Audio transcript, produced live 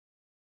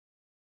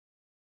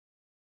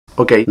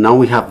Okay, now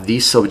we have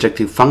this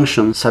objective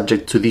function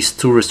subject to these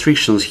two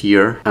restrictions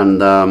here, and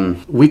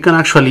we can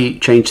actually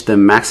change the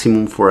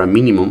maximum for a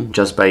minimum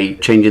just by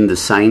changing the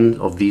sign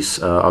of this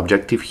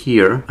objective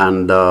here.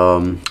 And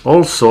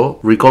also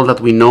recall that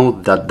we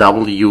know that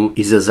W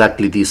is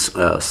exactly this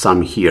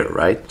sum here,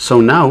 right?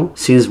 So now,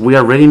 since we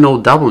already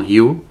know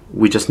W,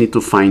 we just need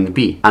to find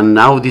B. And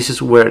now this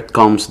is where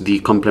comes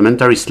the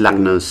complementary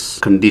slackness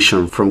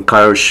condition from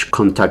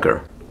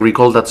Karush-Kuhn-Tucker.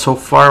 Recall that so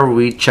far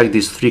we checked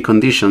these three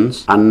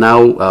conditions, and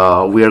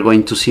now we are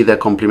going to see the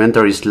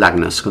complementary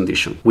slackness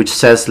condition, which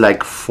says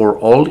like for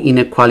all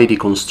inequality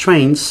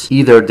constraints,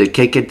 either the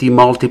KKT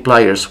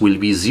multipliers will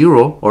be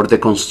 0 or the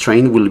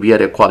constraint will be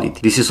at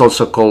equality. This is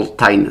also called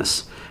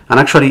tightness. And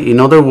actually,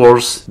 in other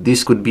words,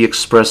 this could be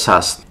expressed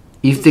as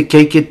if the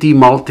KKT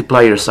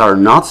multipliers are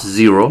not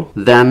 0,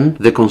 then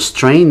the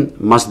constraint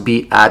must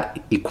be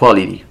at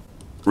equality.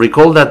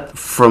 Recall that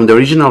from the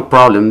original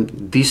problem,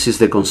 this is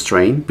the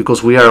constraint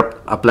because we are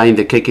applying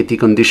the KKT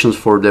conditions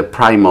for the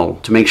primal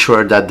to make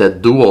sure that the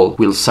dual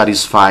will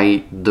satisfy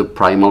the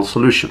primal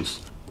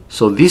solutions.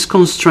 So this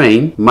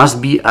constraint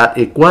must be at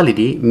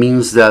equality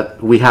means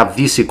that we have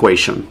this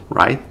equation,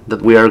 right?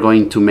 That we are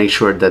going to make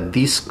sure that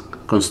this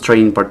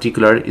constraint in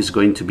particular is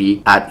going to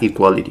be at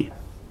equality.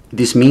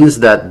 This means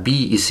that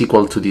B is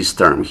equal to this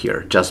term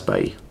here just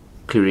by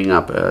clearing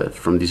up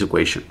from this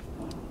equation.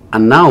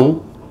 And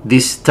now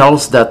this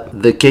tells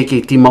that the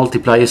KKT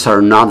multipliers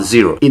are not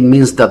 0. It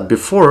means that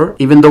before,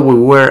 even though we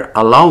were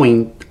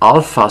allowing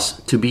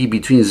alphas to be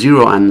between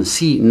 0 and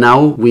C,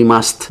 now we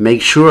must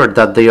make sure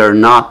that they are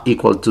not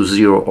equal to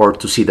 0 or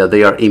to C, that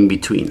they are in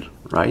between,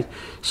 right?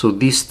 So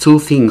these two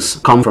things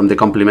come from the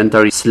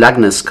complementary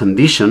slackness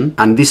condition,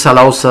 and this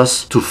allows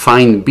us to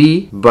find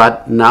B,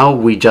 but now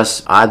we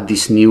just add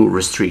this new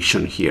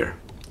restriction here.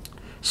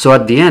 So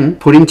at the end,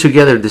 putting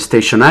together the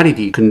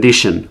stationarity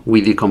condition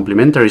with the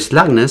complementary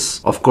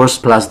slackness, of course,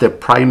 plus the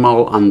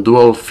primal and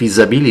dual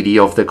feasibility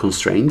of the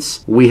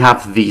constraints, we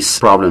have this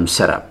problem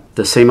set up.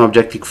 The same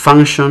objective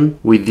function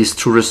with these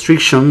two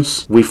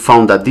restrictions, we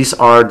found that these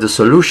are the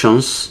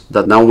solutions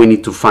that now we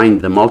need to find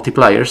the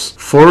multipliers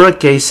for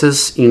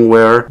cases in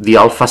where the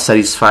alpha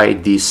satisfy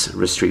this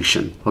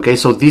restriction. Okay,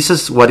 so this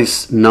is what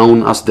is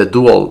known as the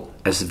dual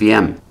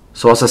SVM.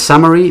 So as a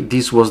summary,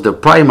 this was the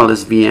primal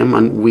SVM,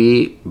 and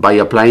we, by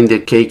applying the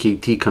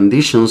KKT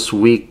conditions,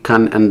 we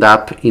can end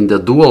up in the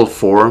dual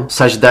form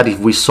such that if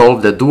we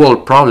solve the dual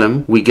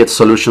problem, we get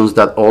solutions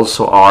that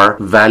also are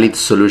valid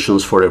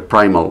solutions for a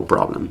primal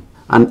problem.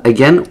 And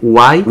again,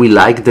 why we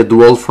like the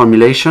dual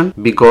formulation?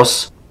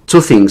 Because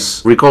two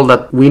things. Recall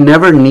that we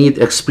never need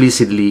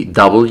explicitly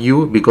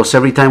W, because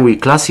every time we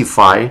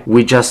classify,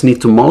 we just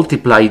need to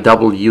multiply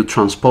W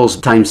transpose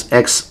times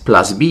X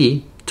plus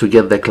B to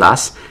get the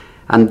class.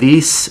 And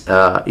this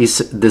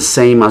is the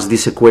same as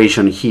this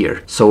equation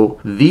here.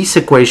 So this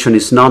equation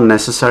is not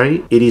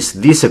necessary. It is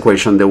this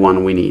equation the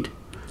one we need.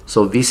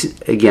 So this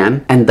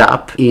again end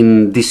up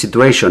in this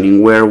situation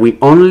in where we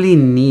only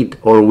need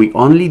or we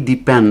only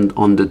depend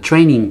on the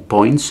training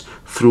points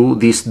through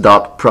these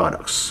dot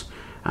products.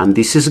 And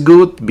this is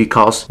good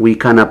because we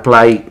can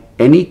apply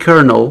any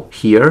kernel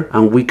here,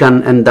 and we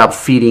can end up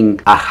fitting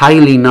a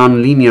highly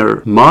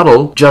nonlinear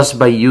model just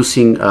by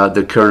using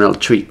the kernel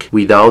trick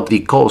without the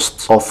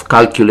costs of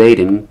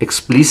calculating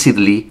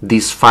explicitly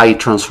this phi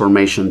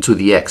transformation to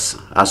the x,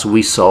 as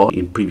we saw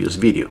in previous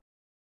video.